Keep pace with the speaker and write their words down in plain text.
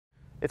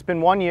It's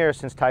been 1 year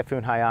since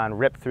Typhoon Haiyan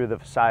ripped through the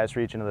Visayas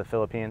region of the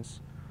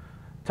Philippines.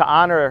 To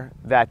honor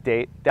that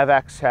date,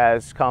 Devex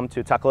has come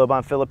to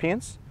Tacloban,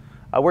 Philippines.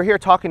 We're here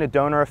talking to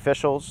donor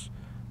officials,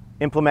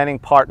 implementing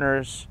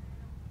partners,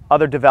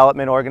 other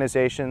development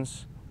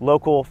organizations,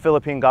 local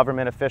Philippine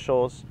government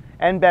officials,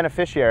 and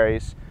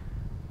beneficiaries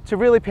to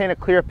really paint a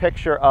clear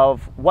picture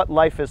of what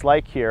life is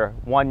like here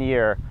 1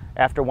 year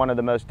after one of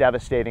the most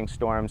devastating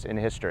storms in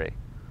history.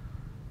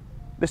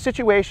 The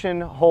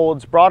situation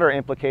holds broader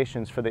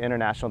implications for the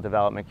international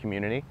development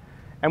community,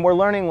 and we're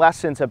learning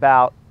lessons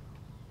about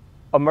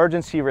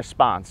emergency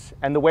response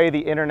and the way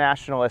the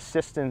international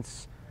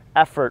assistance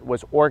effort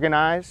was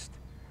organized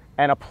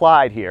and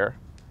applied here,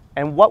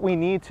 and what we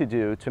need to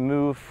do to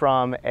move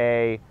from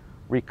a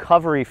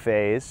recovery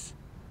phase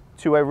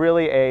to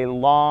a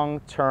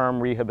long-term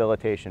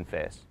rehabilitation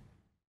phase.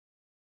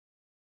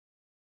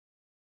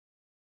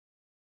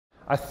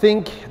 I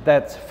think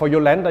that for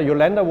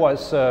Yolanda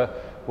was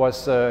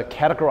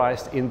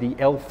categorized in the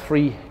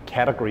L3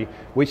 category,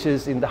 which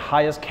is in the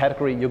highest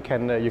category you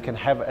can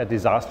have a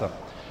disaster,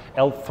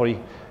 L3.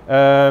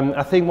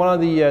 I think one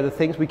of the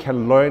things we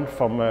can learn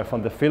from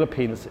the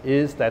Philippines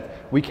is that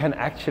we can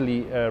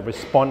actually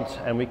respond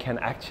and we can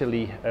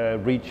actually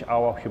reach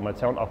our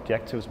humanitarian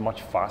objectives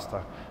much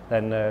faster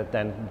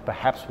than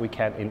perhaps we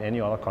can in any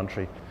other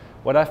country.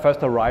 When I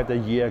first arrived a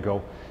year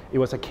ago, it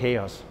was a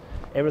chaos.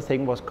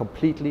 Everything was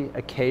completely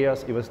a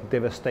chaos. It was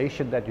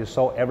devastation that you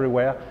saw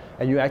everywhere,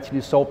 and you actually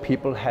saw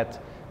people had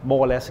more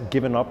or less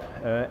given up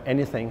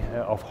anything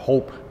of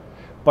hope.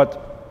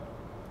 But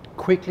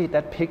quickly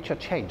that picture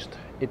changed.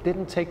 It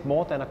didn't take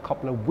more than a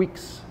couple of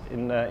weeks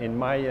in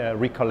my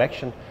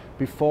recollection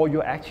before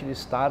you actually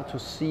started to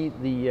see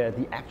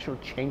the actual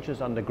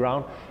changes on the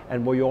ground,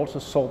 and where you also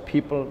saw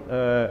people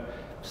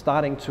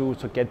starting to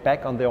get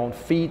back on their own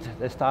feet.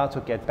 They started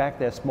to get back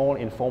their small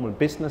informal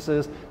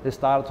businesses. They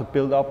started to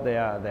build up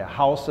their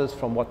houses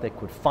from what they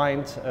could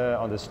find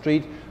on the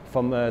street,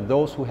 from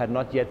those who had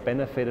not yet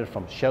benefited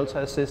from shelter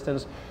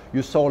assistance.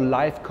 You saw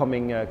life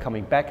coming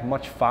back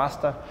much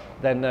faster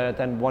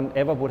than one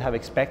ever would have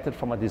expected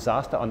from a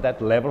disaster on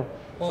that level.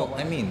 Well,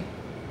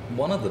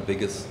 one of the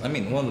biggest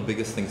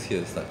things here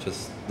is that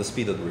just the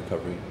speed of the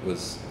recovery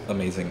was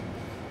amazing.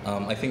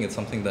 I think it's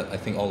something that I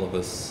think all of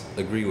us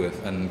agree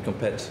with, and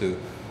compared to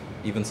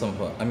even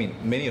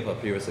many of our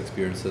previous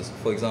experiences.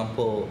 For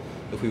example,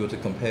 if we were to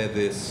compare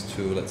this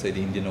to, let's say,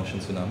 the Indian Ocean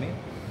tsunami,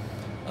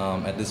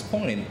 at this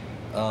point,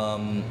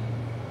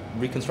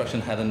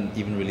 reconstruction hadn't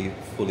even really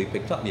fully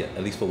picked up yet,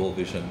 at least for World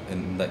Vision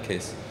in that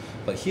case.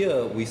 But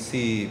here we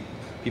see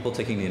people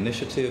taking the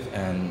initiative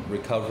and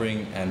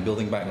recovering and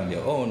building back on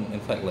their own. In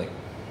fact, like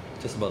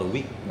just about a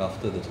week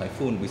after the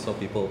typhoon, we saw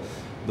people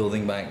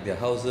building back their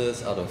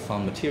houses out of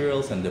found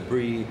materials and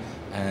debris,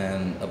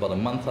 and about a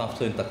month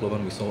after in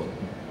Tacloban we saw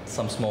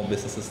some small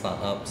businesses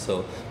start up.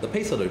 So the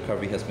pace of the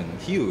recovery has been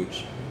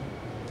huge,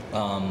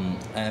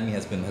 and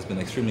has been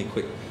extremely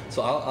quick.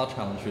 So our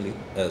challenge really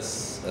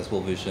as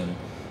World Vision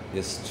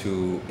is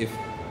to, if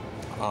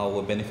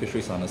our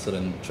beneficiaries are on a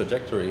certain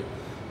trajectory,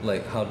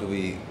 like how do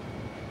we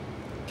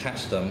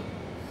catch them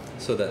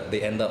so that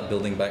they end up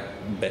building back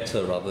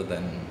better rather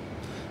than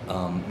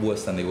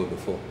worse than they were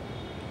before.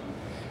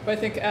 But I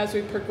think as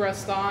we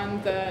progressed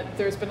on, that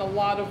there's been a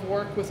lot of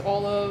work with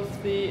all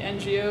of the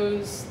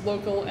NGOs,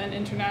 local and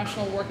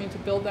international, working to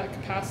build that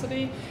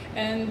capacity.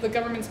 And the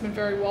government's been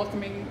very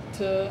welcoming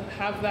to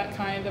have that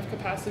kind of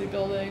capacity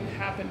building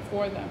happen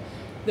for them.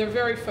 They're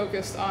very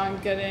focused on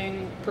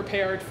getting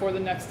prepared for the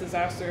next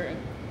disaster.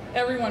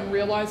 Everyone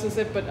realizes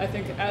it, but I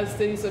think as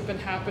these have been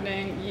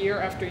happening year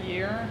after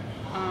year,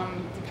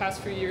 the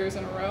past few years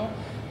in a row,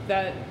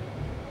 that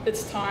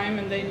it's time,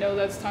 and they know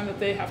that it's time that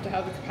they have to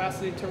have the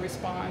capacity to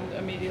respond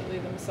immediately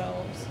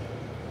themselves.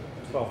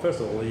 Well, first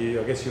of all,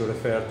 I guess you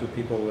refer to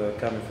people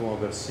coming from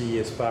overseas,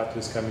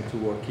 expatriates coming to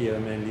work here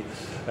mainly.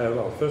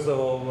 Well, first of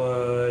all,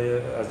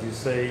 as you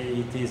say,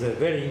 it is a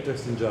very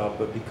interesting job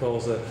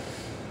because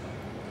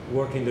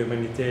working in the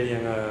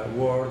humanitarian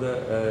world,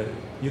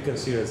 you can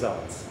see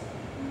results.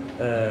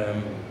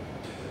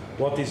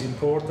 What is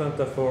important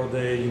for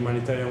the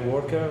humanitarian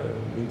worker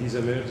in this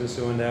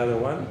emergency or in the other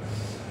one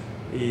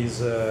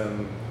is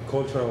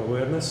cultural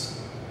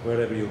awareness.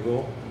 Wherever you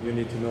go, you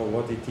need to know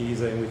what it is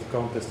and which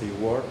context you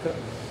work.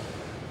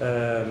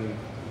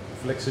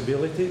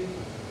 Flexibility,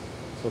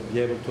 so be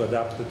able to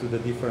adapt to the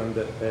different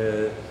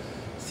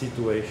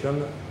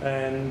situation,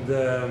 and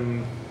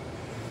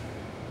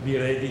be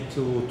ready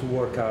to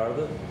work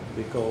hard,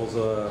 because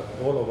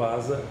all of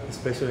us,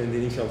 especially in the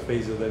initial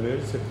phase of the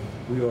emergency,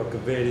 we work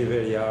very,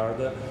 very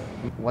hard.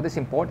 What is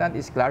important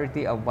is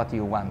clarity of what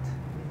you want.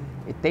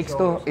 It takes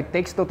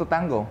two to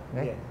tango.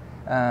 Okay?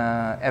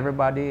 Yeah.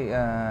 Everybody,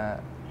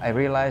 I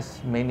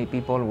realize many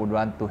people would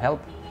want to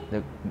help.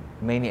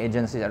 Many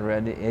agencies are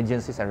ready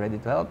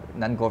to help.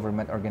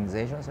 Non-government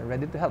organizations are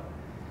ready to help.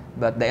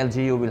 But the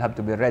LGU will have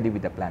to be ready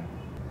with a plan.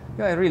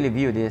 You know, I really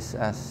view this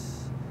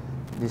as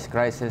this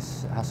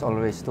crisis has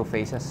always two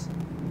phases.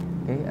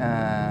 Okay?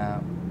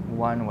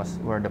 One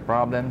were the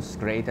problems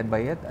created by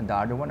it, and the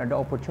other one are the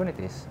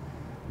opportunities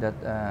that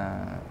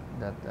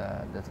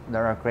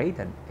are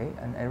created. Okay?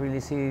 And I really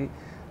see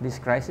this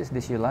crisis,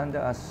 this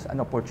Yolanda, as an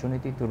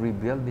opportunity to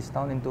rebuild this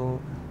town into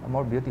a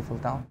more beautiful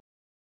town.